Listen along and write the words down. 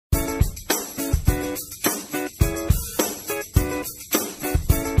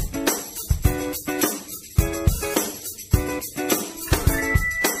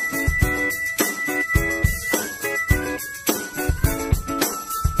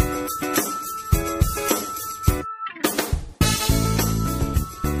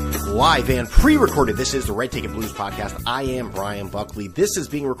live and pre-recorded. This is the Red Ticket Blues podcast. I am Brian Buckley. This is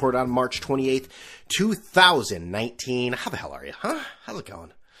being recorded on March 28th, 2019. How the hell are you, huh? How's it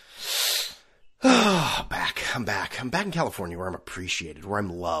going? Oh, I'm back in California, where I'm appreciated, where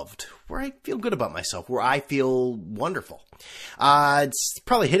I'm loved, where I feel good about myself, where I feel wonderful. It's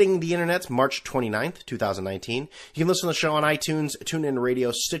probably hitting the internets March 29th, 2019. You can listen to the show on iTunes, TuneIn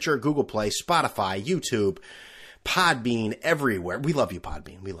Radio, Stitcher, Google Play, Spotify, YouTube, Podbean, everywhere. We love you,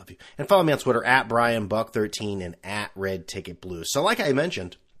 Podbean. We love you. And follow me on Twitter at BrianBuck13 and at Red Ticket Blues. So like I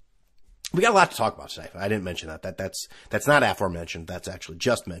mentioned, we got a lot to talk about today. I didn't mention that. That's not aforementioned. That's actually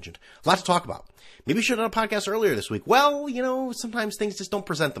just mentioned. A lot to talk about. Maybe we should have done a podcast earlier this week. Well, you know, sometimes things just don't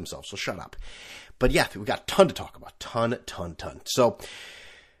present themselves, so shut up. But yeah, we got a ton to talk about. Ton. So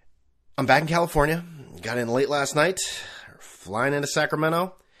I'm back in California. Got in late last night. Flying into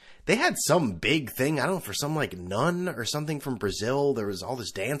Sacramento. They had some big thing, I don't know, for some like nun or something from Brazil. There was all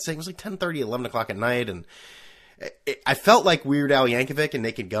this dancing. It was like 10:30, 11 o'clock at night, and I felt like Weird Al Yankovic and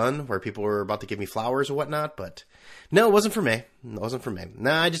Naked Gun, where people were about to give me flowers or whatnot, but no, it wasn't for me.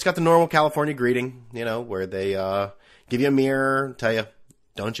 Nah, I just got the normal California greeting, you know, where they give you a mirror, tell you,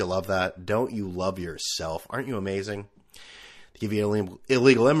 don't you love that? Don't you love yourself? Aren't you amazing? They give you an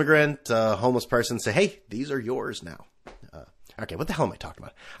illegal immigrant, homeless person, say, hey, these are yours now. Okay, what the hell am I talking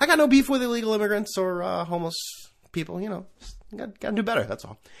about? I got no beef with illegal immigrants or homeless people, you know. Got to do better, that's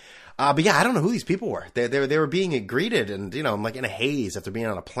all. But yeah, I don't know who these people were. They were being greeted, and, you know, I'm like in a haze after being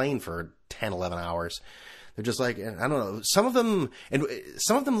on a plane for 10, 11 hours. They're just like, I don't know, some of them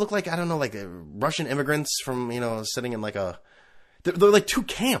look like, I don't know, like Russian immigrants from, you know, sitting in like they're like two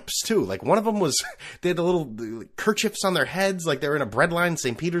camps too. Like one of them was, they had the little kerchiefs on their heads, like they were in a bread line in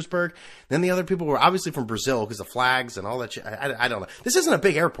St. Petersburg. Then the other people were obviously from Brazil because the flags and all that shit. I don't know. This isn't a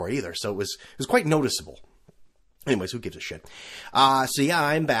big airport either, so it was quite noticeable. Anyways, who gives a shit? So yeah,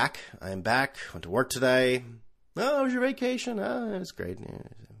 I'm back. Went to work today. Oh, how was your vacation? Oh, it's great. Yeah,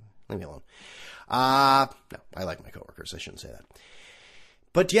 leave me alone. No, I like my coworkers. I shouldn't say that.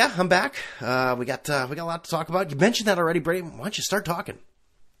 But yeah, I'm back. We got a lot to talk about. You mentioned that already, Brady. Why don't you start talking?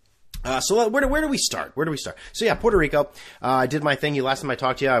 So where do we start? So yeah, Puerto Rico. I did my thing. Last time I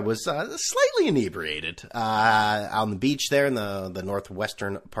talked to you, I was slightly inebriated on the beach there in the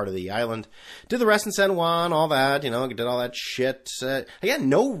northwestern part of the island. Did the rest in San Juan, all that. You know, did all that shit. Again,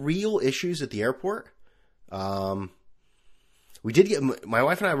 no real issues at the airport. We did get, my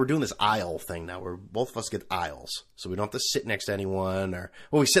wife and I were doing this aisle thing now where both of us get aisles. So we don't have to sit next to anyone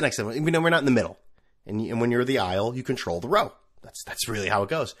we sit next to them. We know we're not in the middle. And when you're the aisle, you control the row. That's really how it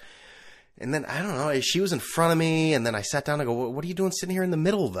goes. And then, I don't know, she was in front of me, and then I sat down and go, what are you doing sitting here in the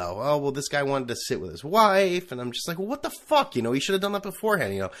middle, though? Oh, well, this guy wanted to sit with his wife, and I'm just like, well, what the fuck? You know, he should have done that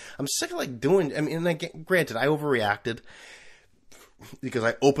beforehand, you know. I'm sick of, like, doing, I mean, granted, I overreacted because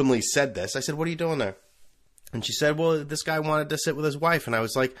I openly said this. I said, what are you doing there? And she said, well, this guy wanted to sit with his wife. And I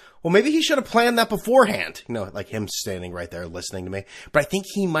was like, well, maybe he should have planned that beforehand. You know, like him standing right there listening to me. But I think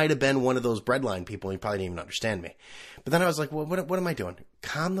he might have been one of those breadline people. And he probably didn't even understand me. But then I was like, well, what am I doing?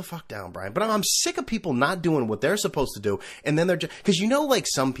 Calm the fuck down, Brian. But I'm sick of people not doing what they're supposed to do. And then they're just, because you know, like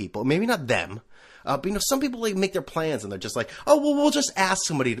some people, maybe not them, but you know, some people like make their plans and they're just like, oh, well, we'll just ask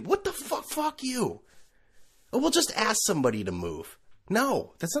somebody to, what the fuck? Fuck you. Oh, we'll just ask somebody to move.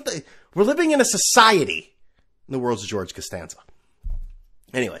 No, that's not we're living in a society. In the world's George Costanza.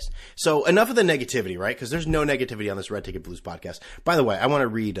 Anyways, so enough of the negativity, right? Because there's no negativity on this Red Ticket Blues podcast. By the way, I want to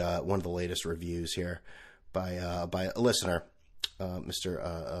read one of the latest reviews here by a listener,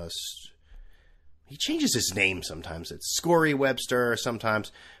 Mr. He changes his name sometimes. It's Scory Webster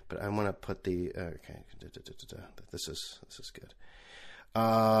sometimes, but I want to put the okay. This is good.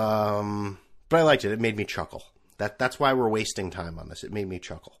 But I liked it. It made me chuckle. That's why we're wasting time on this. It made me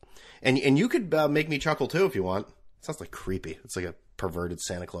chuckle. And you could make me chuckle too if you want. It sounds like creepy. It's like a perverted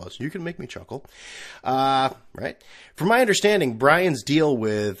Santa Claus. You can make me chuckle. Right? From my understanding, Brian's deal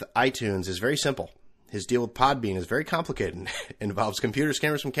with iTunes is very simple. His deal with Podbean is very complicated. It involves computer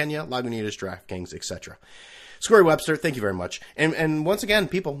scammers from Kenya, Lagunitas, DraftKings, etc. Scory Webster, thank you very much. And once again,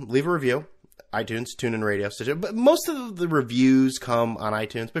 people, leave a review. iTunes, TuneIn Radio, Stitcher. But most of the reviews come on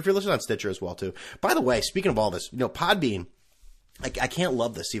iTunes. But if you're listening on Stitcher as well, too. By the way, speaking of all this, you know, Podbean, I can't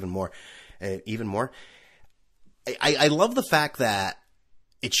love this even more. I love the fact that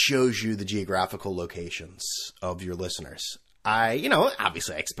it shows you the geographical locations of your listeners.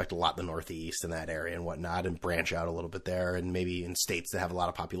 Obviously I expect a lot in the Northeast and that area and whatnot and branch out a little bit there and maybe in states that have a lot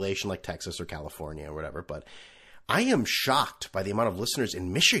of population like Texas or California or whatever. But I am shocked by the amount of listeners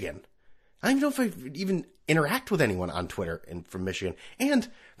in Michigan. I don't even know if I even interact with anyone on Twitter from Michigan and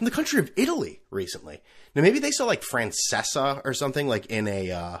from the country of Italy recently. Now maybe they saw like Francesa or something like in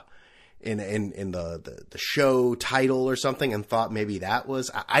a in the show title or something and thought maybe that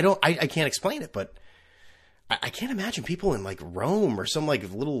was, I can't explain it, but I can't imagine people in like Rome or some like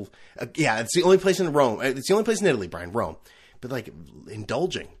little, it's the only place in Rome. It's the only place in Italy, Brian, Rome, but like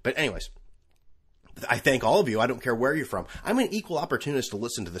indulging. But anyways, I thank all of you. I don't care where you're from. I'm an equal opportunist to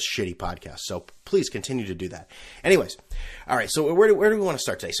listen to this shitty podcast. So please continue to do that. Anyways. All right. So where do we want to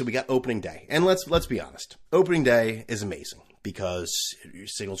start today? So we got opening day, and let's be honest. Opening day is amazing because it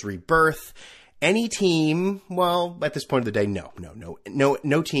signals rebirth. Any team, well, at this point of the day,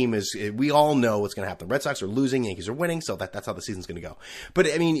 no team is, we all know what's going to happen. The Red Sox are losing, Yankees are winning, so that's how the season's going to go.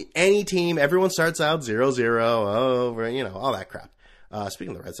 But I mean, any team, everyone starts out 0-0, all that crap.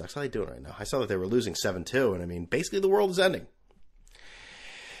 Speaking of the Red Sox, how are they doing right now? I saw that they were losing 7-2, and I mean, basically the world is ending.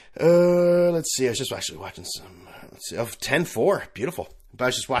 Let's see, I was just actually watching some, 10-4, beautiful. But I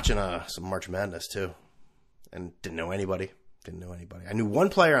was just watching some March Madness, too, and didn't know anybody. I knew one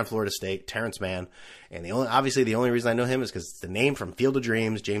player on Florida State, Terrence Mann, and the only reason I know him is because it's the name from Field of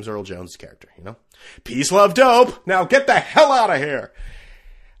Dreams, James Earl Jones' character, Peace, love, dope! Now get the hell out of here!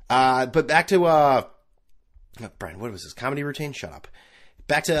 But back to, Brian, what was his comedy routine? Shut up.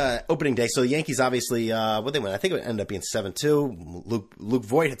 Back to opening day. So the Yankees obviously, what they win? I think it ended up being 7-2. Luke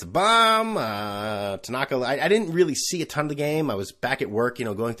Voigt hits a bomb. Tanaka, I didn't really see a ton of the game. I was back at work,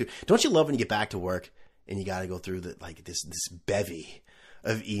 going through. Don't you love when you get back to work and you got to go through this bevy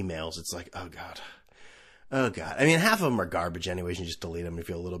of emails? It's like, oh God. I mean, half of them are garbage anyways. You just delete them and you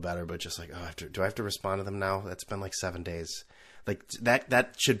feel a little better, but just like, do I have to respond to them now? That's been like 7 days. Like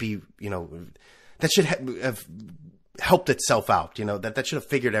that should be, that should have helped itself out, that should have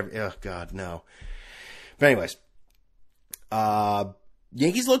figured oh God, no. But anyways,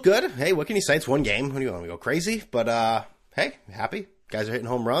 Yankees look good. Hey, what can you say? It's one game. What do you want to go crazy? But, hey, happy. Guys are hitting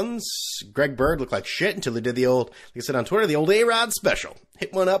home runs. Greg Bird looked like shit until he did the old, like I said on Twitter, the old A-Rod special.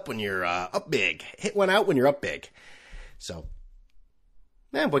 Hit one up when you're, up big. Hit one out when you're up big. So,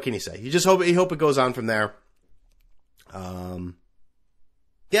 what can you say? You hope it goes on from there.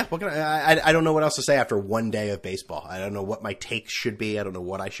 What can I don't know what else to say after one day of baseball. I don't know what my takes should be. I don't know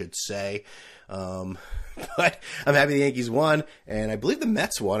what I should say. But I'm happy the Yankees won, and I believe the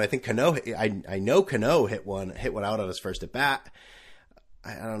Mets won. I think Cano, I know Cano hit one out on his first at bat.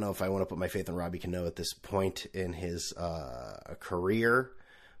 I don't know if I want to put my faith in Robbie Cano at this point in his, career.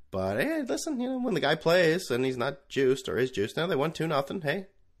 But hey, listen, when the guy plays and he's not juiced or is juiced, now they won 2-0. Hey.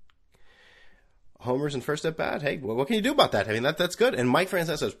 Homers and first at bat. Hey, what can you do about that? I mean, that's good. And Mike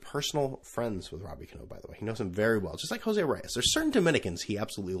Francesa is personal friends with Robbie Cano, by the way. He knows him very well, just like Jose Reyes. There's certain Dominicans he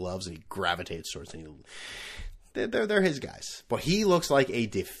absolutely loves and he gravitates towards. And they're his guys. But he looks like a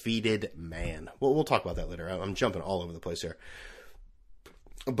defeated man. We'll talk about that later. I'm jumping all over the place here.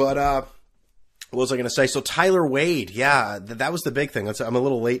 But what was I going to say? So Tyler Wade, that was the big thing. I'm a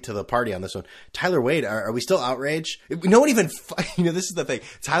little late to the party on this one. Tyler Wade, are we still outraged? No one even, this is the thing.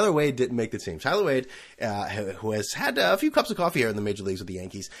 Tyler Wade didn't make the team. Tyler Wade, who has had a few cups of coffee here in the major leagues with the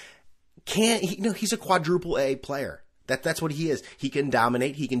Yankees, he's a quadruple A player. That's what he is. He can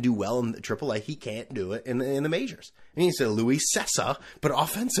dominate. He can do well in AAA. He can't do it in the majors. I mean, he's a Luis Sessa, but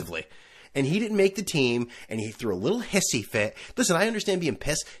offensively. And he didn't make the team, and he threw a little hissy fit. Listen, I understand being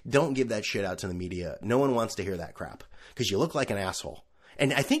pissed. Don't give that shit out to the media. No one wants to hear that crap, because you look like an asshole.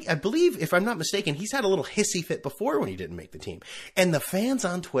 And I believe, if I'm not mistaken, he's had a little hissy fit before when he didn't make the team. And the fans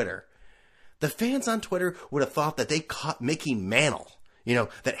on Twitter would have thought that they caught Mickey Mantle,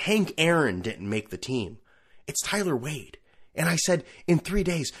 that Hank Aaron didn't make the team. It's Tyler Wade. And I said, in 3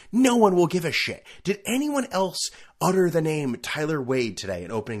 days, no one will give a shit. Did anyone else utter the name Tyler Wade today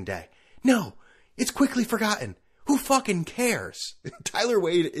at opening day? No, it's quickly forgotten. Who fucking cares? Tyler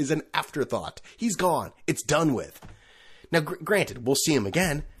Wade is an afterthought. He's gone. It's done with. Now, granted, we'll see him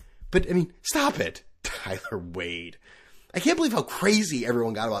again, but I mean, stop it. Tyler Wade. I can't believe how crazy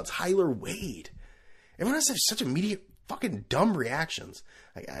everyone got about Tyler Wade. Everyone has such immediate fucking dumb reactions.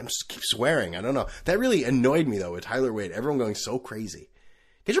 I just keep swearing. I don't know. That really annoyed me, though, with Tyler Wade. Everyone going so crazy.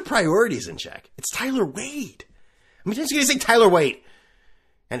 Get your priorities in check. It's Tyler Wade. I mean, just gonna say Tyler Wade.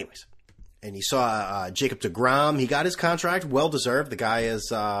 Anyways. And you saw Jacob deGrom. He got his contract. Well-deserved. The guy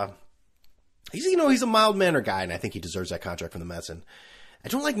is, he's a mild-mannered guy, and I think he deserves that contract from the Mets. And I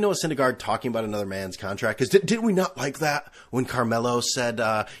don't like Noah Syndergaard talking about another man's contract, because did we not like that when Carmelo said,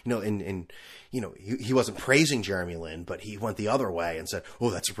 he wasn't praising Jeremy Lin, but he went the other way and said, oh,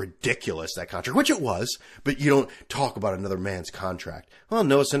 that's ridiculous, that contract, which it was, but you don't talk about another man's contract. Well,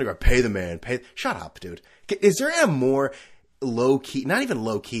 Noah Syndergaard, pay the man, shut up, dude. Is there a more low-key, not even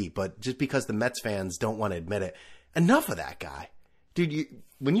low-key, but just because the Mets fans don't want to admit it, enough of that guy. Dude,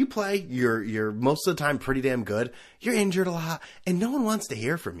 when you play, you're most of the time pretty damn good. You're injured a lot, and no one wants to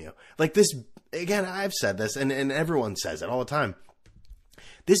hear from you. Like this, again, I've said this, and everyone says it all the time.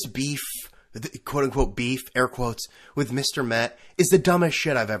 This beef, quote-unquote beef, air quotes, with Mr. Met is the dumbest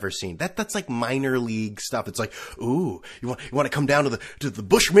shit I've ever seen. That's like minor league stuff. It's like, ooh, you want to come down to the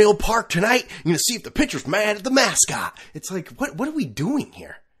Bushmill Park tonight? You're going to see if the pitcher's mad at the mascot. It's like, what are we doing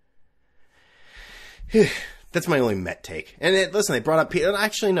here? That's my only Met take. And listen, they brought up Peter.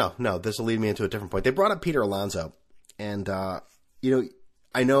 Actually, no, this will lead me into a different point. They brought up Peter Alonso. And,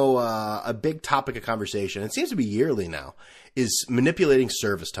 I know a big topic of conversation, it seems to be yearly now, is manipulating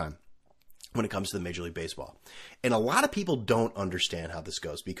service time when it comes to the Major League Baseball. And a lot of people don't understand how this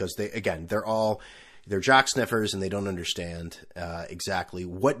goes because they're jock sniffers and they don't understand exactly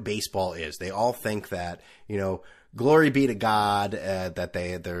what baseball is. They all think that, glory be to God, that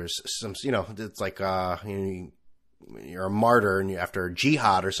there's some, it's like, you're a martyr and after a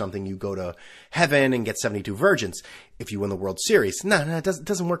jihad or something, you go to heaven and get 72 virgins if you win the World Series. No, it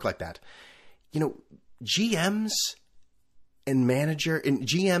doesn't work like that. GMs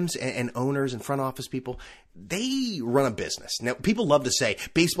and owners and front office people, they run a business. Now, people love to say,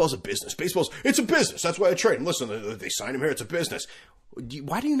 baseball's a business. It's a business. That's why I trade him. Listen, they sign him here. It's a business.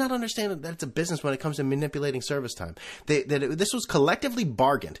 Why do you not understand that it's a business when it comes to manipulating service time? This was collectively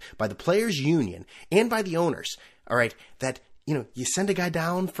bargained by the players' union and by the owners. All right, that, you send a guy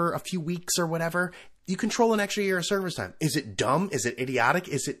down for a few weeks or whatever, you control an extra year of service time. Is it dumb? Is it idiotic?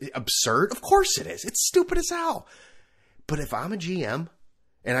 Is it absurd? Of course it is. It's stupid as hell. But if I'm a GM,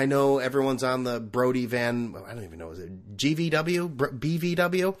 and I know everyone's on the Brody Van, I don't even know, is it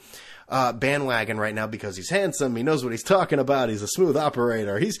BVW bandwagon right now because he's handsome, he knows what he's talking about, he's a smooth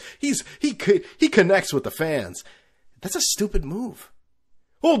operator, he connects with the fans. That's a stupid move.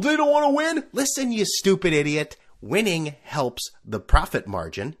 Oh, they don't want to win? Listen, you stupid idiot. Winning helps the profit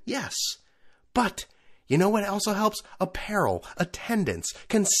margin, yes. But you know what also helps? Apparel, attendance,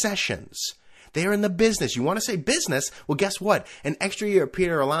 concessions. They are in the business. You want to say business? Well, guess what? An extra year of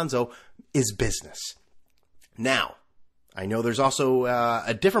Peter Alonso is business. Now, I know there's also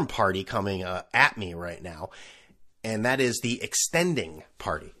a different party coming at me right now, and that is the extending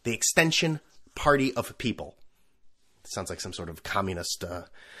party, the extension party of people. Sounds like some sort of communist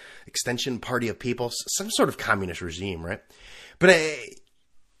extension party of people, some sort of communist regime, right? But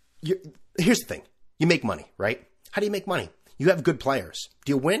here's the thing. You make money, right? How do you make money? You have good players.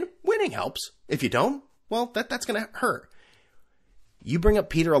 Do you win? Winning helps. If you don't, well, that's going to hurt. You bring up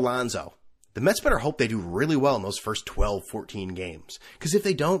Peter Alonso. The Mets better hope they do really well in those first 12, 14 games. Because if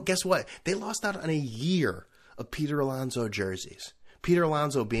they don't, guess what? They lost out on a year of Peter Alonso jerseys. Peter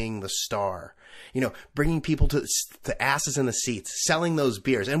Alonso being the star. Bringing people to asses in the seats, selling those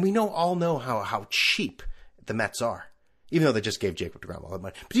beers. And we all know how cheap the Mets are. Even though they just gave Jacob deGrom all that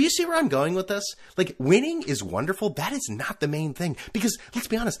money. But do you see where I'm going with this? Like, winning is wonderful. That is not the main thing. Because, let's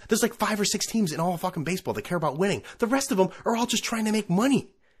be honest, there's like 5 or 6 teams in all fucking baseball that care about winning. The rest of them are all just trying to make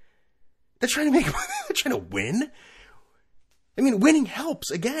money. They're trying to win. I mean, winning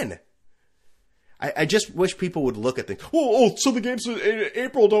helps, again. I just wish people would look at things. So the games in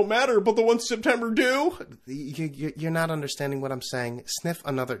April don't matter, but the ones in September do? You're not understanding what I'm saying. Sniff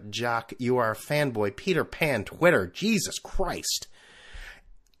another jock. You are a fanboy. Peter Pan, Twitter. Jesus Christ.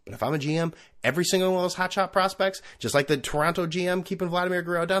 But if I'm a GM, every single one of those hotshot prospects, just like the Toronto GM keeping Vladimir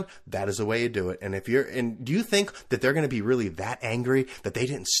Guerrero down, that is the way you do it. And do you think that they're going to be really that angry that they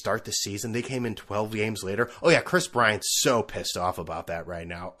didn't start the season? They came in 12 games later. Oh yeah, Chris Bryant's so pissed off about that right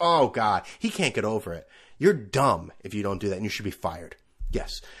now. Oh God, he can't get over it. You're dumb if you don't do that, and you should be fired.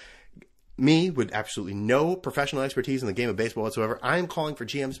 Yes. Me, with absolutely no professional expertise in the game of baseball whatsoever, I am calling for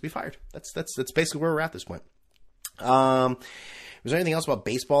GMs to be fired. That's basically where we're at this point. Was there anything else about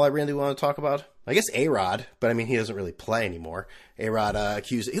baseball I really want to talk about? I guess A-Rod, but I mean, he doesn't really play anymore. A-Rod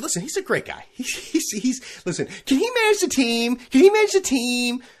accused... Listen, he's a great guy. Listen, can he manage the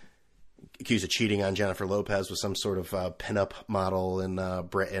team? Accused of cheating on Jennifer Lopez with some sort of pinup model in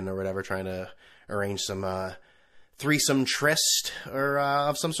Britain or whatever, trying to arrange some threesome tryst or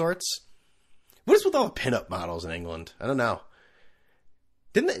of some sorts. What is with all the pinup models in England? I don't know.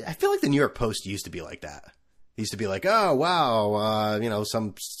 I feel like the New York Post used to be like that. Used to be like, oh, wow,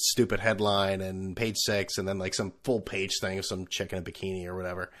 some stupid headline and page 6 and then like some full page thing of some chick in a bikini or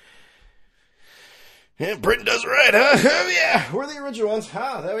whatever. Yeah, Britain does it right, huh? Oh, yeah, we're the original ones.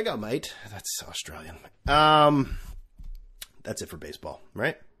 Ah, there we go, mate. That's Australian. That's it for baseball,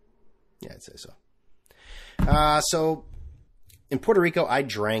 right? Yeah, I'd say so. So in Puerto Rico, I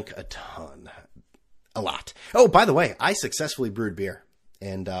drank a ton. A lot. Oh, by the way, I successfully brewed beer.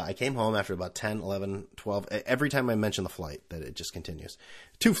 And I came home after about 10, 11, 12. Every time I mention the flight, that it just continues.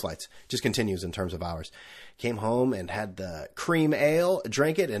 2 flights, just continues in terms of hours. Came home and had the cream ale,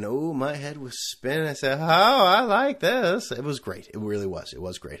 drank it, and oh, my head was spinning. I said, oh, I like this. It was great. It really was. It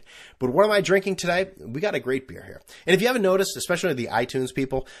was great. But what am I drinking today? We got a great beer here. And if you haven't noticed, especially the iTunes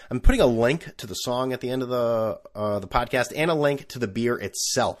people, I'm putting a link to the song at the end of the podcast and a link to the beer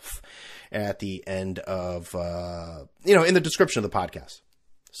itself at the end of, in the description of the podcast.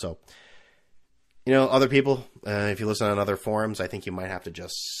 So, other people, if you listen on other forums, I think you might have to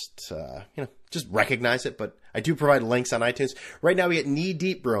just recognize it. But I do provide links on iTunes. Right now we get Knee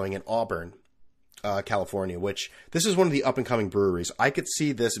Deep Brewing in Auburn, California, which this is one of the up-and-coming breweries. I could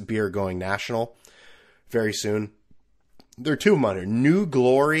see this beer going national very soon. There are 2 of them under New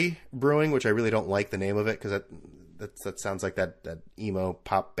Glory Brewing, which I really don't like the name of it because that sounds like that emo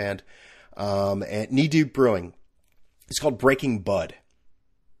pop band. And Knee Deep Brewing. It's called Breaking Bud.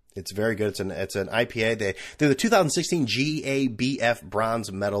 It's very good. It's an IPA. They're the 2016 GABF Bronze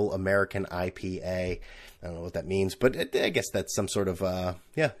Medal American IPA. I don't know what that means, but I guess that's some sort of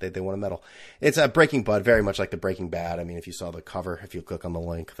they won a medal. It's a Breaking Bud, very much like the Breaking Bad. I mean, if you saw the cover, if you click on the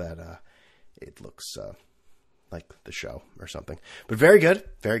link, that it looks like the show or something. But very good,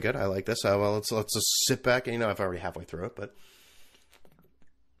 very good. I like this. Well, let's just sit back and I've already halfway through it, but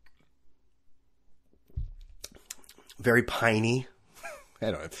very piney. I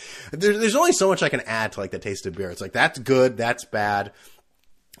don't know. There's only so much I can add to like the taste of beer. It's like, that's good, that's bad.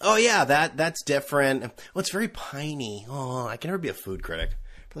 Oh yeah, that's different. Well, it's very piney. Oh, I can never be a food critic.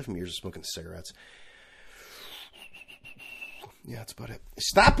 Probably from years of smoking cigarettes. Yeah, that's about it.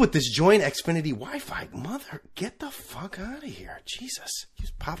 Stop with this join Xfinity Wi-Fi. Mother, get the fuck out of here. Jesus, he's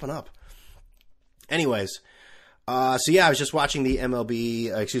popping up. Anyways, I was just watching the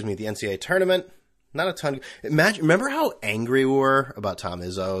the NCAA tournament. Not a ton. Remember how angry we were about Tom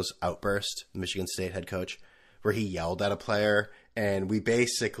Izzo's outburst, Michigan State head coach, where he yelled at a player, and we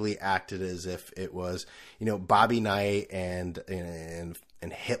basically acted as if it was, Bobby Knight and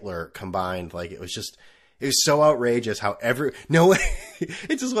Hitler combined. Like it was so outrageous how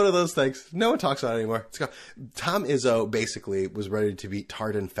it's just one of those things. No one talks about it anymore. Tom Izzo basically was ready to be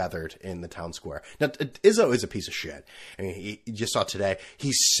tarred and feathered in the town square. Now, Izzo is a piece of shit. I mean, you just saw today,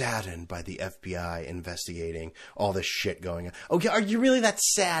 he's saddened by the FBI investigating all this shit going on. Okay, are you really that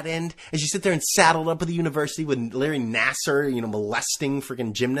saddened as you sit there and saddled up at the university with Larry Nassar, molesting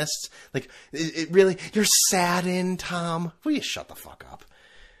freaking gymnasts? Like, it really, you're saddened, Tom? Will you shut the fuck up?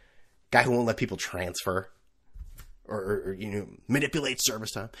 Guy who won't let people transfer or manipulate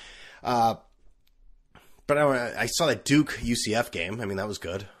service time. But I saw that Duke UCF game. I mean, that was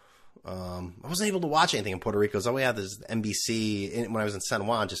good. I wasn't able to watch anything in Puerto Rico. So all we had is NBC when I was in San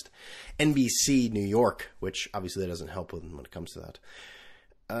Juan, just NBC New York, which obviously that doesn't help when it comes to that.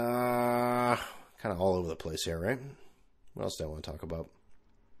 Kind of all over the place here, right? What else do I want to talk about?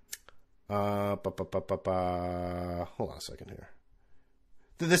 Hold on a second here.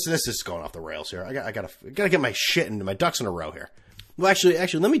 This is going off the rails here. I gotta get my shit and my ducks in a row here. Well, actually,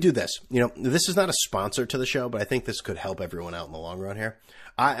 let me do this. This is not a sponsor to the show, but I think this could help everyone out in the long run here.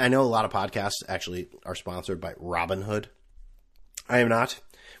 I know a lot of podcasts actually are sponsored by Robinhood. I am not.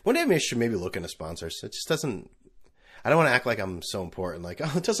 One day I should maybe look into sponsors. It just doesn't. I don't want to act like I'm so important. Like,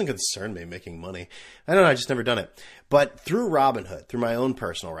 it doesn't concern me making money. I don't know. I just never done it. But through Robinhood, through my own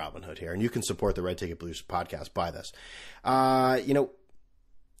personal Robinhood here, and you can support the Red Ticket Blues podcast by this.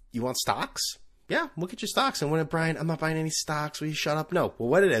 You want stocks? Yeah, look at your stocks. And when Brian, I'm not buying any stocks. Will you shut up? No. Well,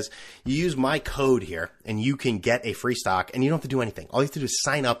 what it is, you use my code here and you can get a free stock and you don't have to do anything. All you have to do is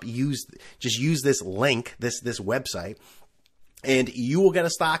sign up, just use this link, this website, and you will get a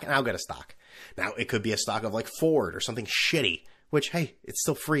stock and I'll get a stock. Now, it could be a stock of like Ford or something shitty, which, hey, it's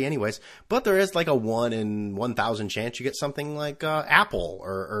still free anyways. But there is like a 1 in 1,000 chance you get something like Apple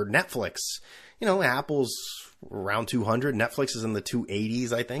or Netflix. Apple's around 200. Netflix is in the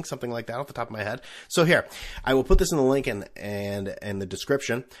 280s, I think, something like that off the top of my head. So here, I will put this in the link and the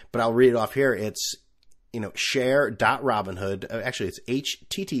description, but I'll read it off here. It's, share.robinhood. Actually, it's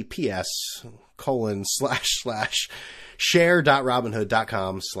https://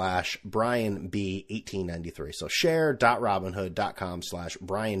 share.robinhood.com/BrianB1893. So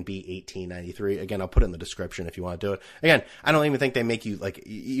share.robinhood.com/BrianB1893. Again, I'll put it in the description if you want to do it. Again, I don't even think they make you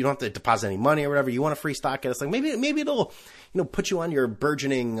you don't have to deposit any money or whatever. You want a free stock, it's like maybe it'll, put you on your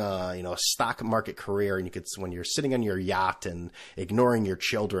burgeoning, stock market career. And you could, when you're sitting on your yacht and ignoring your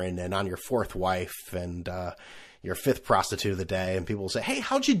children and on your 4th wife and, your 5th prostitute of the day, and people will say, "Hey,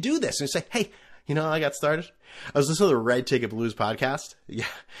 how'd you do this?" And you say, "Hey, You know how I got started? I was listening to the Red Ticket Blues podcast. Yeah.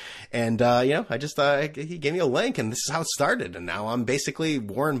 And, I just, he gave me a link and this is how it started. And now I'm basically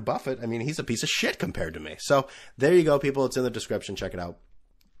Warren Buffett. I mean, he's a piece of shit compared to me. So there you go, people. It's in the description. Check it out.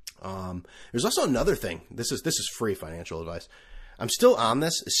 There's also another thing. This is free financial advice. I'm still on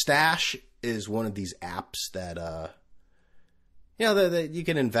this. Stash is one of these apps that, that you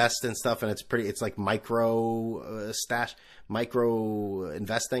can invest in stuff, and it's like micro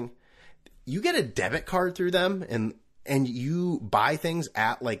investing. You get a debit card through them, and you buy things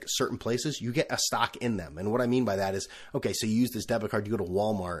at like certain places, you get a stock in them. And what I mean by that is, okay, so you use this debit card, you go to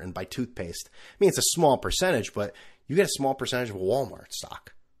Walmart and buy toothpaste. I mean, it's a small percentage, but you get a small percentage of Walmart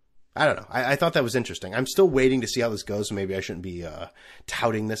stock. I don't know. I thought that was interesting. I'm still waiting to see how this goes. So maybe I shouldn't be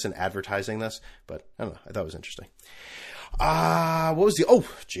touting this and advertising this, but I don't know. I thought it was interesting.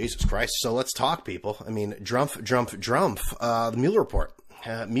 Jesus Christ. So let's talk, people. I mean, Drumpf. The Mueller report.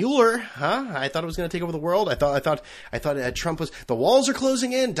 Mueller, huh? I thought it was going to take over the world. I thought Trump was, the walls are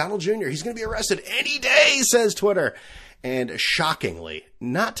closing in. Donald Jr., he's going to be arrested any day, says Twitter. And shockingly,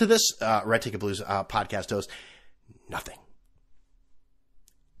 not to this, Red Ticket Blues, podcast host, nothing.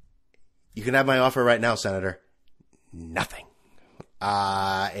 You can have my offer right now, Senator. Nothing.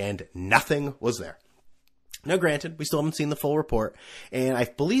 And nothing was there. Now, granted, we still haven't seen the full report. And I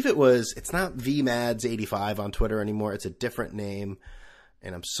believe it's not VMads85 on Twitter anymore. It's a different name.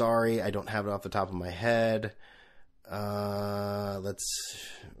 And I'm sorry, I don't have it off the top of my head. I'm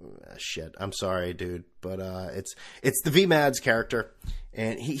sorry, dude. But, it's the VMads character.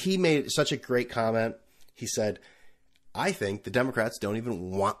 And he made such a great comment. He said, I think the Democrats don't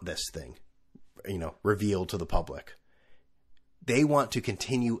even want this thing, revealed to the public. They want to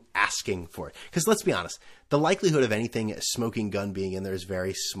continue asking for it. Because let's be honest, the likelihood of anything smoking gun being in there is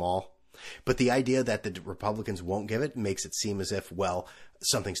very small. But the idea that the Republicans won't give it makes it seem as if, well,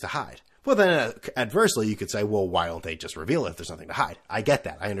 something's to hide. Well, then adversely, you could say, well, why don't they just reveal it if there's nothing to hide? I get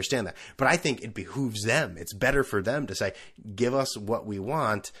that. I understand that. But I think it behooves them. It's better for them to say, give us what we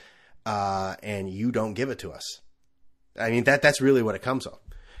want, and you don't give it to us. I mean, that's really what it comes of.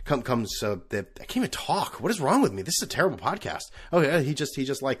 I can't even talk. What is wrong with me? This is a terrible podcast. Okay, he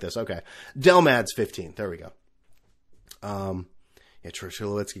just liked this. Okay. Delmads 15. There we go.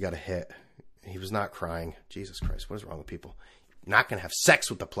 Tulowitzki got a hit. He was not crying. Jesus Christ, what is wrong with people? You're not going to have sex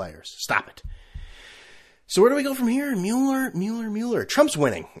with the players. Stop it. So where do we go from here? Mueller. Trump's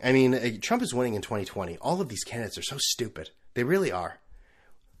winning. I mean, Trump is winning in 2020. All of these candidates are so stupid. They really are.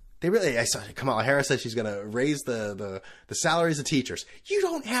 I saw Kamala Harris said she's going to raise the salaries of teachers. You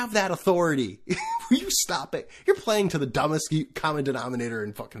don't have that authority. You stop it. You're playing to the dumbest common denominator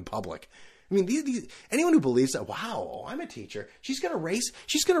in fucking public. I mean, anyone who believes that, wow, I'm a teacher, she's going to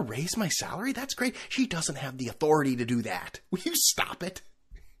raise my salary. That's great. She doesn't have the authority to do that. Will you stop it?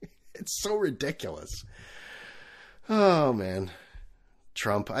 It's so ridiculous. Oh man.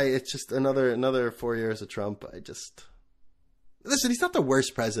 Trump. It's just another 4 years of Trump. Listen, he's not the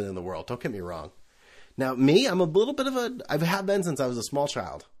worst president in the world. Don't get me wrong. Now, me, I'm a little bit of I have been since I was a small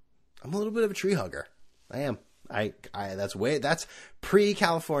child. I'm a little bit of a tree hugger. I am. That's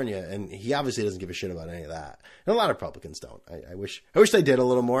pre-California, and he obviously doesn't give a shit about any of that. And a lot of Republicans don't. I wish they did a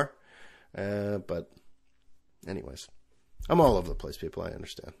little more. But anyways, I'm all over the place, people. I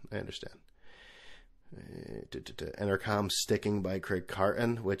understand. Intercom sticking by Craig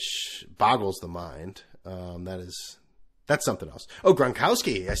Carton, which boggles the mind. That's something else. Oh,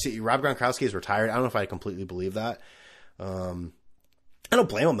 Gronkowski. I see Rob Gronkowski is retired. I don't know if I completely believe that. I don't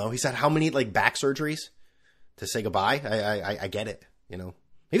blame him though. He's had how many back surgeries to say goodbye? I get it.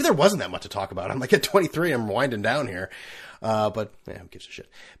 Maybe there wasn't that much to talk about. I'm at 23. I'm winding down here. But yeah, who gives a shit?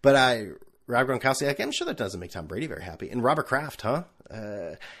 But Rob Gronkowski, I'm sure that doesn't make Tom Brady very happy. And Robert Kraft, huh?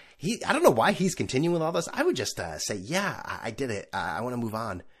 I don't know why he's continuing with all this. I would just say, yeah, I did it. I want to move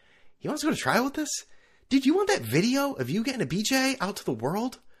on. He wants to go to trial with this? Dude, you want that video of you getting a BJ out to the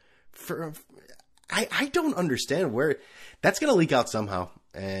world? I don't understand where that's going to leak out somehow.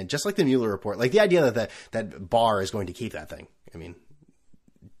 And just like the Mueller report, the idea that Barr is going to keep that thing. I mean,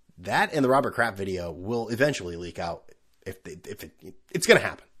 that and the Robert Kraft video will eventually leak out it's going to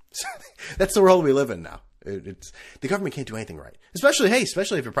happen. That's the world we live in now. The government can't do anything right. Especially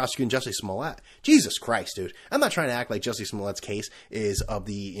if you're prosecuting Jussie Smollett. Jesus Christ, dude. I'm not trying to act like Jussie Smollett's case is of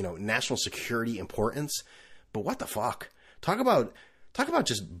the, national security importance, but what the fuck? Talk about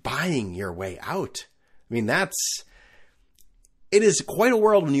just buying your way out. I mean, it is quite a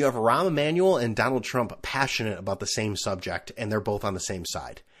world when you have Rahm Emanuel and Donald Trump passionate about the same subject and they're both on the same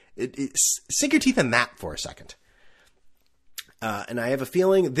side. Sink your teeth in that for a second. And I have a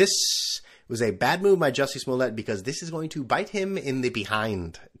feeling this was a bad move by Jussie Smollett because this is going to bite him in the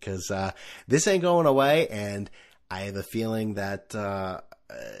behind because this ain't going away, and I have a feeling that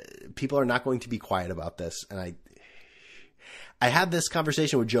people are not going to be quiet about this. And I had this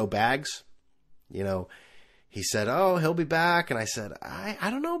conversation with Joe Baggs. You know, he said, "Oh, he'll be back," and I said, "I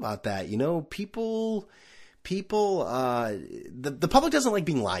don't know about that. You know, people, the public doesn't like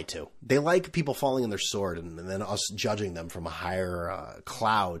being lied to. They like people falling on their sword and then us judging them from a higher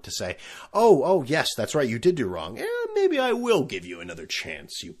cloud to say, oh, yes, that's right, you did do wrong. Yeah, maybe I will give you another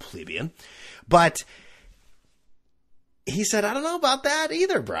chance, you plebeian." But he said, "I don't know about that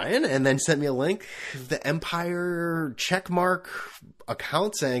either, Brian," and then sent me a link, the Empire checkmark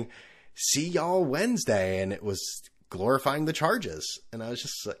account saying, "See y'all Wednesday," and it was glorifying the charges. And I was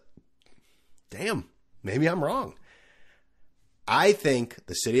just like, damn, maybe I'm wrong. I think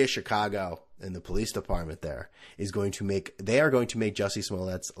the city of Chicago and the police department there they are going to make Jussie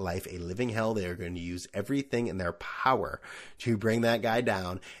Smollett's life a living hell. They are going to use everything in their power to bring that guy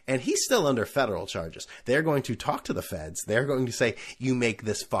down. And he's still under federal charges. They're going to talk to the feds. They're going to say, "You make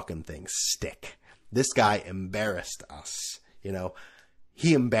this fucking thing stick. This guy embarrassed us." You know,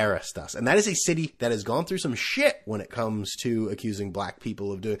 he embarrassed us. And that is a city that has gone through some shit when it comes to accusing black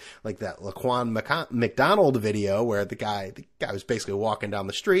people of doing, like that Laquan McDonald video where the guy was basically walking down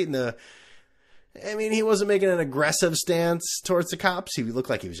the street and he wasn't making an aggressive stance towards the cops. He looked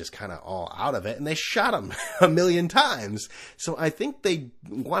like he was just kind of all out of it, and they shot him a million times. So I think they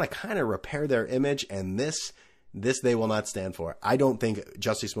want to kind of repair their image, and this they will not stand for. I don't think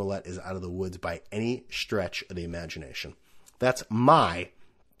Jussie Smollett is out of the woods by any stretch of the imagination. That's my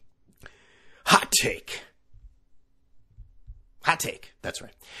hot take. Hot take. That's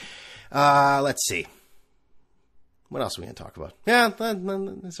right. Let's see. What else are we going to talk about? Yeah,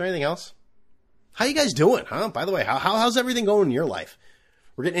 is there anything else? How you guys doing, huh? By the way, how's everything going in your life?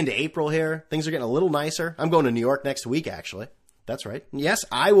 We're getting into April here. Things are getting a little nicer. I'm going to New York next week, actually. That's right. Yes,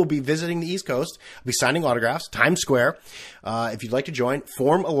 I will be visiting the East Coast. I'll be signing autographs, Times Square. If you'd like to join,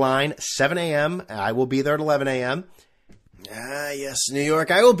 form a line, 7 a.m. I will be there at 11 a.m. Yes, New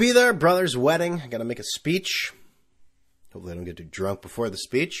York. I will be there. Brother's wedding. I got to make a speech. Hopefully I don't get too drunk before the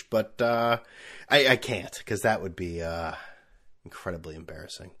speech, but I can't because that would be incredibly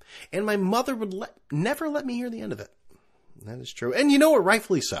embarrassing. And my mother would never let me hear the end of it. That is true. And you know what?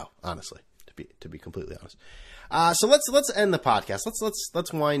 Rightfully so, honestly, to be completely honest. So let's end the podcast.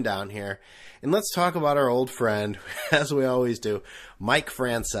 Let's wind down here and let's talk about our old friend, as we always do, Mike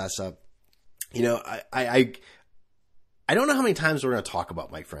Francesa. You know, I don't know how many times we're going to talk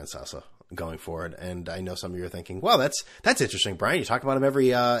about Mike Francesa going forward, and I know some of you are thinking, "Well, that's interesting, Brian. You talk about him every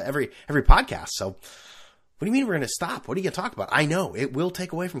podcast." So, what do you mean we're going to stop? What are you going to talk about? I know it will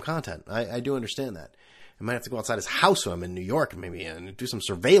take away from content. I do understand that. I might have to go outside his house when I'm in New York and maybe and do some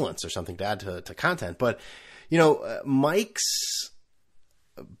surveillance or something to add to content. But you know, Mike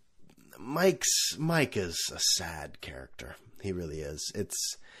is a sad character. He really is.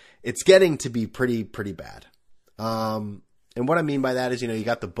 It's getting to be pretty bad. And what I mean by that is, you know, you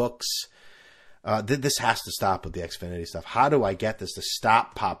got the books. This has to stop with the Xfinity stuff. How do I get this to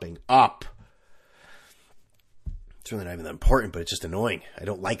stop popping up? It's really not even that important, but it's just annoying. I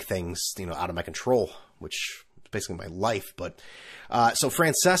don't like things, you know, out of my control, which is basically my life. But so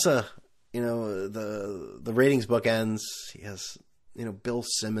Francesa, you know, the ratings book ends. He has, you know, Bill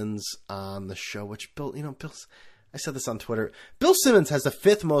Simmons on the show, which I said this on Twitter. Bill Simmons has the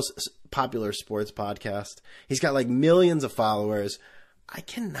 5th most popular sports podcast. He's got like millions of followers. I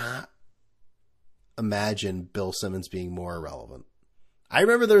cannot imagine Bill Simmons being more irrelevant. I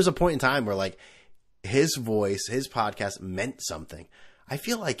remember there was a point in time where like his voice, his podcast meant something. I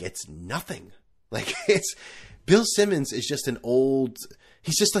feel like it's nothing. Like Bill Simmons is just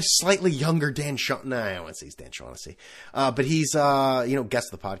he's just a slightly younger Dan Shaughnessy. No, I don't want to say he's Dan Shaughnessy. But he's, you know,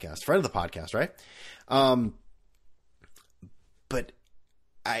 guest of the podcast, friend of the podcast, right? But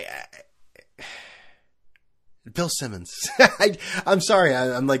Bill Simmons, I'm sorry,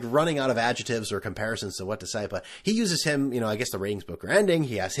 I'm like running out of adjectives or comparisons to what to say, but he uses him, you know, I guess the ratings book are ending.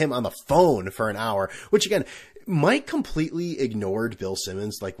 He has him on the phone for an hour, which again, Mike completely ignored Bill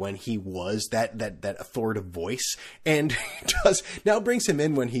Simmons, like when he was that authoritative voice, and now brings him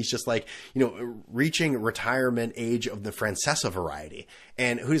in when he's just like, you know, reaching retirement age of the Francesa variety.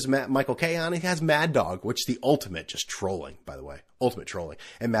 And who's Michael K on? He has Mad Dog, which is the ultimate just trolling, by the way, ultimate trolling.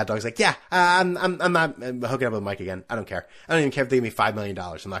 And Mad Dog's like, yeah, I'm not hooking up with Mike again. I don't care. I don't even care if they give me $5 million.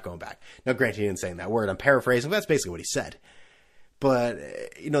 I'm not going back. Now, granted, he didn't say that word. I'm paraphrasing, but that's basically what he said. But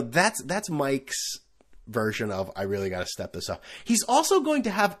you know, that's Mike's version of I really got to step this up. He's also going to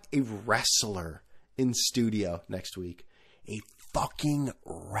have a wrestler in studio next week. A fucking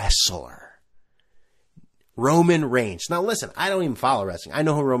wrestler. Roman Reigns. Now listen, I don't even follow wrestling. I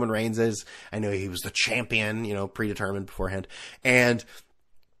know who Roman Reigns is. I know he was the champion, predetermined beforehand. And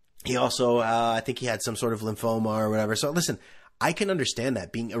he also, I think he had some sort of lymphoma or whatever. So listen, I can understand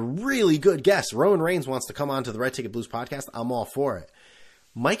that being a really good guest. Roman Reigns wants to come on to the Red Ticket Blues podcast. I'm all for it.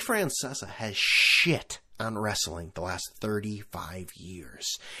 Mike Francesa has shit on wrestling the last 35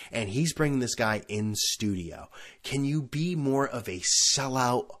 years. And he's bringing this guy in studio. Can you be more of a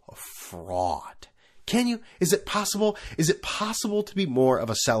sellout fraud? Can you? Is it possible? Is it possible to be more of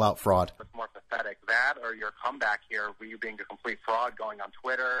a sellout fraud? It's more pathetic. That or your comeback here, were you being a complete fraud going on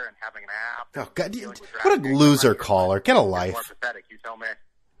Twitter and having an app? Oh, God. What a loser caller. Get a life. More pathetic, you tell me.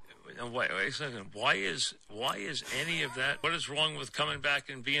 Wait a second. Why is any of that? What is wrong with coming back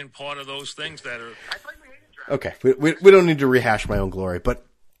and being part of those things that are? I thought you hated draft. Okay, we don't need to rehash my own glory, but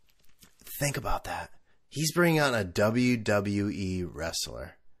think about that. He's bringing on a WWE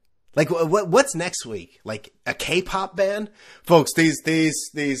wrestler. Like what's next week? Like a K-pop band, folks. These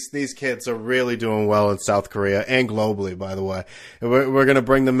kids are really doing well in South Korea and globally. By the way, we're gonna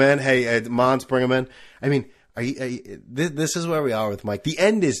bring them in. Hey, Mons, bring them in. I mean. This is where we are with Mike. The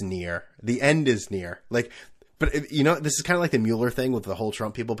end is near. Like, but this is kind of like the Mueller thing with the whole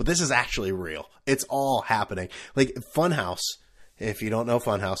Trump people, but this is actually real. It's all happening. Like Funhouse, if you don't know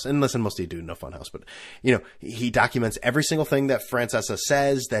Funhouse, and listen, most of you do know Funhouse, but he documents every single thing that Francesa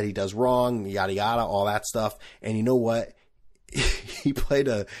says that he does wrong, yada yada, all that stuff. And you know what? He played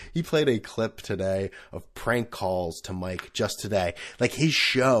a clip today of prank calls to Mike just today. Like his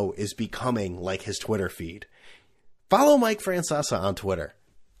show is becoming like his Twitter feed. Follow Mike Francesa on Twitter.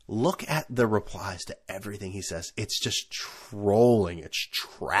 Look at the replies to everything he says. It's just trolling. It's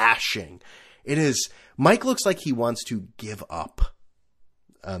trashing. It is. Mike looks like he wants to give up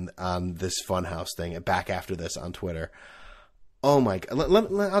on this Funhouse thing back after this on Twitter. Oh my God.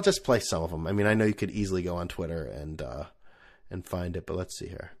 I'll just play some of them. I mean, I know you could easily go on Twitter and find it, but let's see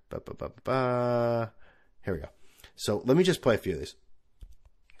here. Here we go. So let me just play a few of these.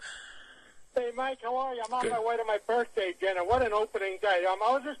 Hey, Mike, how are you? I'm on Good. my way to my birthday dinner. What an opening day.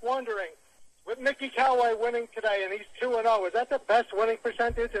 I was just wondering, with Mickey Callaway winning today, and he's 2-0, is that the best winning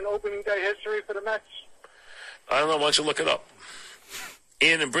percentage in opening day history for the Mets? I don't know. Why don't you look it up?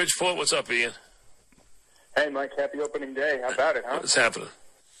 Ian in Bridgeport. What's up, Ian? Hey, Mike, happy opening day. How about it, huh? What's happening?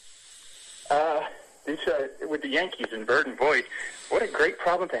 With the Yankees and Bird and Voigt, what a great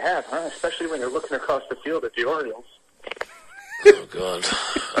problem to have, huh? Especially when they're looking across the field at the Orioles. Oh, God.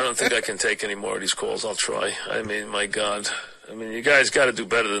 I don't think I can take any more of these calls. I'll try. I mean, my God. I mean, you guys got to do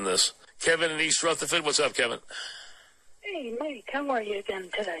better than this. Kevin in East Rutherford. What's up, Kevin? Hey, Mike, how are you again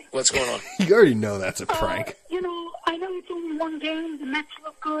today? What's going on? You already know that's a prank. I know it's only one game. The Mets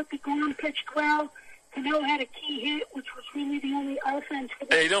look good. The Gronk pitched well. Cano had a key hit, which was really the only offense for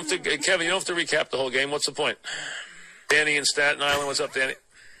the Hey, Kevin, you don't have to recap the whole game. What's the point? Danny in Staten Island. What's up, Danny?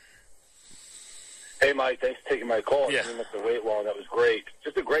 Hey, Mike, thanks for taking my call. Yeah. You missed the wait long. That was great.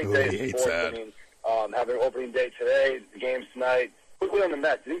 Just a great day he of hates sports. that. I mean, having an opening day today, the games tonight. Quickly on the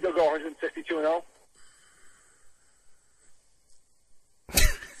Mets. Did he go 162-0?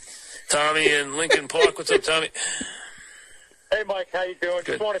 Tommy in Lincoln Park. What's up, Tommy? Hey, Mike, how you doing? Good.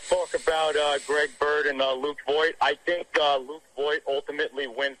 Just want to talk about Greg Bird and Luke Voigt. I think Luke Voigt ultimately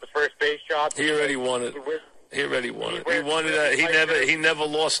wins the first base job. He already won it. He already won it. He won it. He never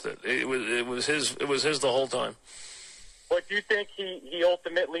lost it. It was his the whole time. But do you think he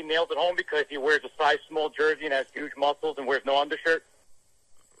ultimately nailed it home because he wears a size small jersey and has huge muscles and wears no undershirt?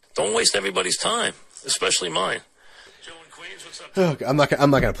 Don't waste everybody's time, especially mine. Joe in Queens, what's up? Oh, I'm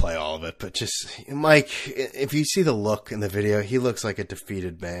not gonna play all of it, but just Mike, if you see the look in the video, he looks like a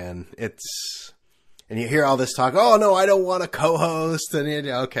defeated man. And you hear all this talk. Oh no, I don't want a co-host. And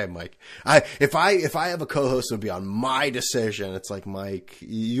okay, Mike, if I have a co-host, it would be on my decision. It's like, Mike,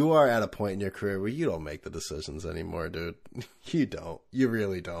 you are at a point in your career where you don't make the decisions anymore, dude. You don't. You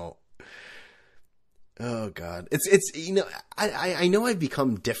really don't. Oh God, it's I know I've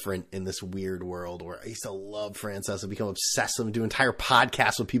become different in this weird world where I used to love Francesa, become obsessive, do entire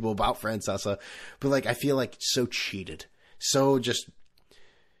podcasts with people about Francesa, but like I feel like so cheated, so just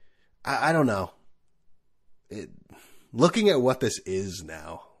I don't know. Looking at what this is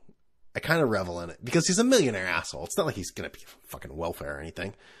now, I kind of revel in it because he's a millionaire asshole. It's not like he's gonna be fucking welfare or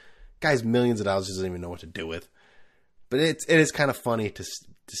anything. Guy's millions of dollars, doesn't even know what to do with. But it is kind of funny to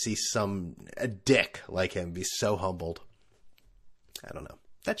see a dick like him be so humbled. I don't know.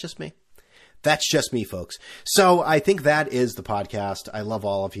 That's just me. That's just me, folks. So I think that is the podcast. I love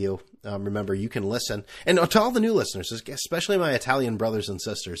all of you. Remember, you can listen. And to all the new listeners, especially my Italian brothers and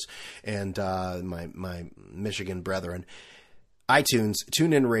sisters and my Michigan brethren, iTunes,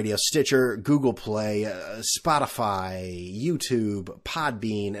 TuneIn Radio, Stitcher, Google Play, Spotify, YouTube,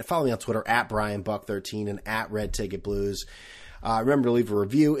 Podbean, and follow me on Twitter at BrianBuck13 and at Red Ticket Blues. Remember to leave a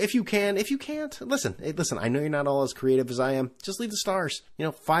review if you can. If you can't, listen, I know you're not all as creative as I am. Just leave the stars.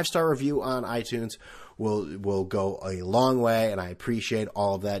 5-star review on iTunes will go a long way, and I appreciate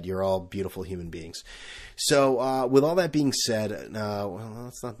all of that. You're all beautiful human beings. So, with all that being said,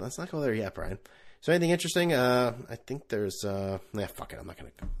 well, let's not go there yet, Brian. So anything interesting? I think there's, fuck it. I'm not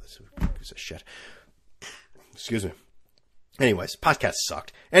going to go. This is shit. Excuse me. Anyways, podcast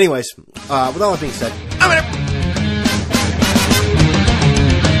sucked. Anyways, with all that being said, I'm gonna...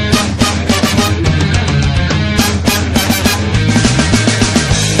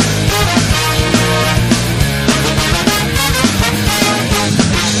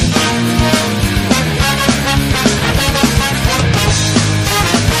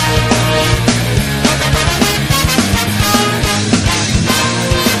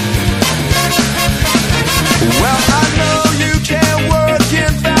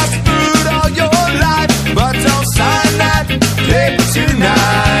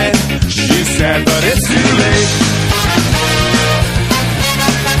 tonight, she said, but it's too late.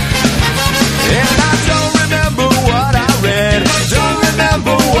 And I don't remember what I read, don't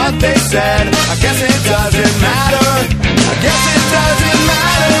remember what they said. I guess it doesn't matter, I guess it doesn't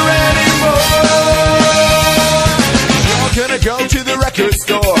matter anymore. You're gonna go to the record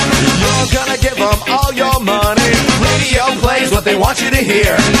store, you're gonna give them all your money. Radio plays what they want you to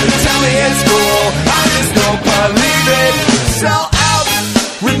hear. Tell me it's cool, I just don't believe it. Sell out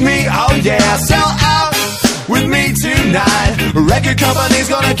with me, oh yeah, sell out with me tonight. Record company's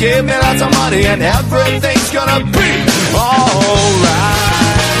gonna give me lots of money and everything's gonna be alright.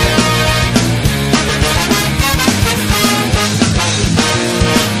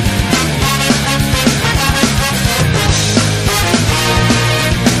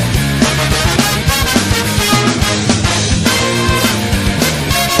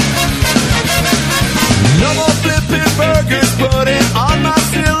 No more flipping burgers, put it on my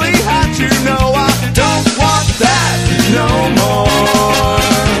silly hat. You know I don't want that no more.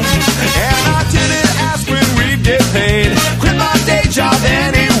 And I didn't ask when we get paid, quit my day job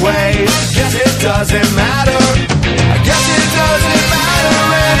anyway. Guess it doesn't matter, I guess it doesn't matter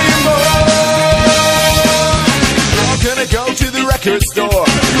anymore. You're gonna go to the record store,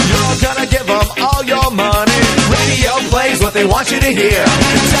 you're gonna give them all your money. Radio plays what they want you to hear.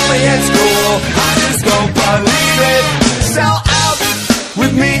 Tell me it's cool, I just don't believe it. Sell out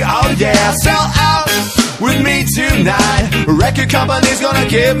with me, oh yeah, sell out with me tonight. Record company's gonna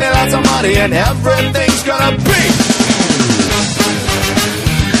give me lots of money and everything's gonna be.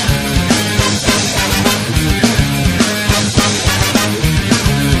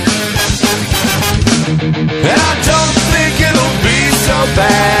 And I don't think it'll be so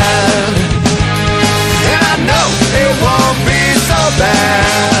bad, and I know it won't be so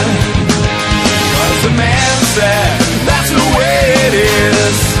bad, 'cause the man said that's the way it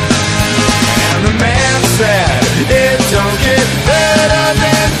is, and the man said it don't get better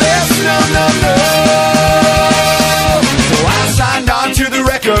than this, no, no, no. So I signed on to the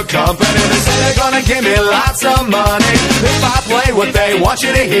record company. They say they're gonna give me lots of money if I play what they want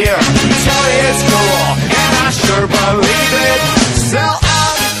you to hear. Tell me it's cool, and I sure believe it. Sell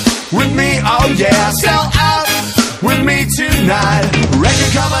out with me, oh yeah, sell out with me tonight.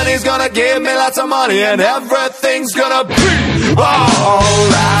 Record company's gonna give me lots of money and everything's gonna be alright.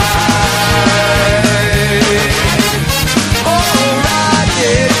 Alright,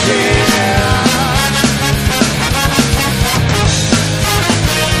 yeah, yeah.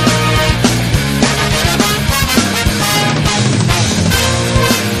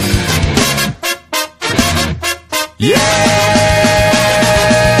 Yeah!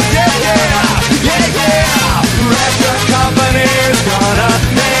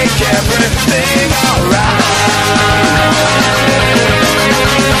 Everything alright.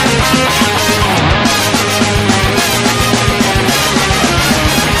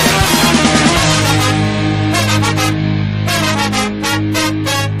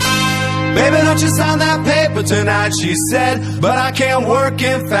 Baby, don't you sign that paper tonight, she said, but I can't work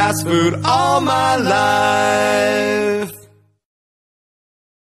in fast food all my life.